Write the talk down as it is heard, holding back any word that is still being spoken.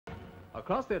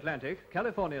Across the Atlantic,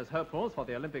 California's hopefuls for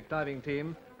the Olympic diving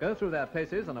team go through their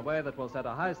paces in a way that will set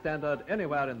a high standard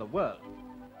anywhere in the world.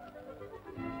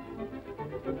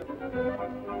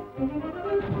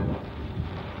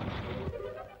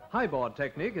 Highboard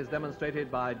technique is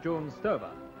demonstrated by June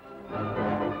Stover.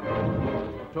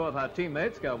 Two of her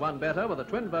teammates go one better with a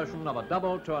twin version of a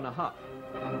double 2.5.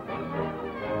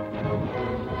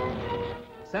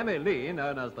 Sammy Lee,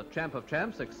 known as the champ of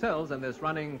champs, excels in this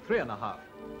running 3.5.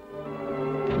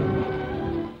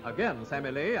 Again,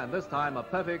 Sammy Lee, and this time a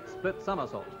perfect split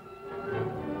somersault.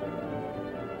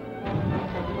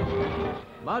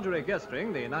 Marjorie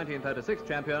Gestring, the 1936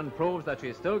 champion, proves that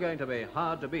she's still going to be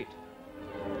hard to beat.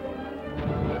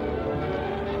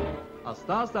 A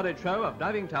star-studded show of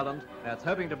diving talent that's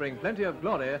hoping to bring plenty of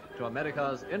glory to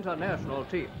America's international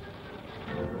team.